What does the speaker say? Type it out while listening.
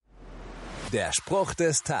Der Spruch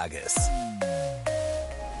des Tages.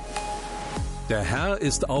 Der Herr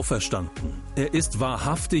ist auferstanden. Er ist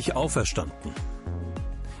wahrhaftig auferstanden.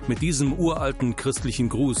 Mit diesem uralten christlichen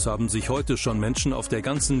Gruß haben sich heute schon Menschen auf der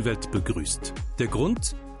ganzen Welt begrüßt. Der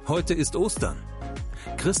Grund? Heute ist Ostern.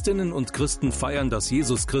 Christinnen und Christen feiern, dass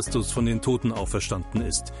Jesus Christus von den Toten auferstanden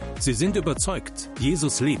ist. Sie sind überzeugt,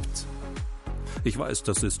 Jesus lebt. Ich weiß,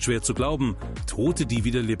 das ist schwer zu glauben. Tote, die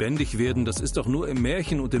wieder lebendig werden, das ist doch nur im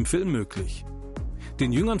Märchen und im Film möglich.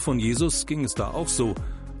 Den Jüngern von Jesus ging es da auch so.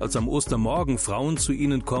 Als am Ostermorgen Frauen zu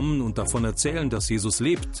ihnen kommen und davon erzählen, dass Jesus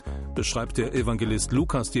lebt, beschreibt der Evangelist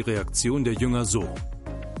Lukas die Reaktion der Jünger so.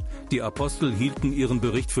 Die Apostel hielten ihren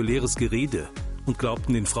Bericht für leeres Gerede und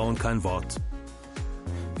glaubten den Frauen kein Wort.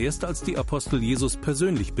 Erst als die Apostel Jesus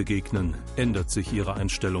persönlich begegnen, ändert sich ihre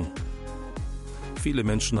Einstellung. Viele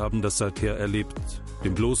Menschen haben das seither erlebt.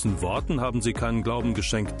 Den bloßen Worten haben sie keinen Glauben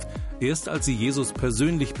geschenkt. Erst als sie Jesus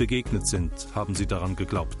persönlich begegnet sind, haben sie daran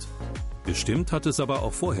geglaubt. Bestimmt hat es aber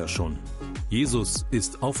auch vorher schon. Jesus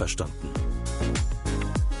ist auferstanden.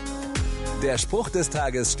 Der Spruch des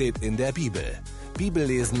Tages steht in der Bibel.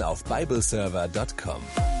 Bibellesen auf bibleserver.com.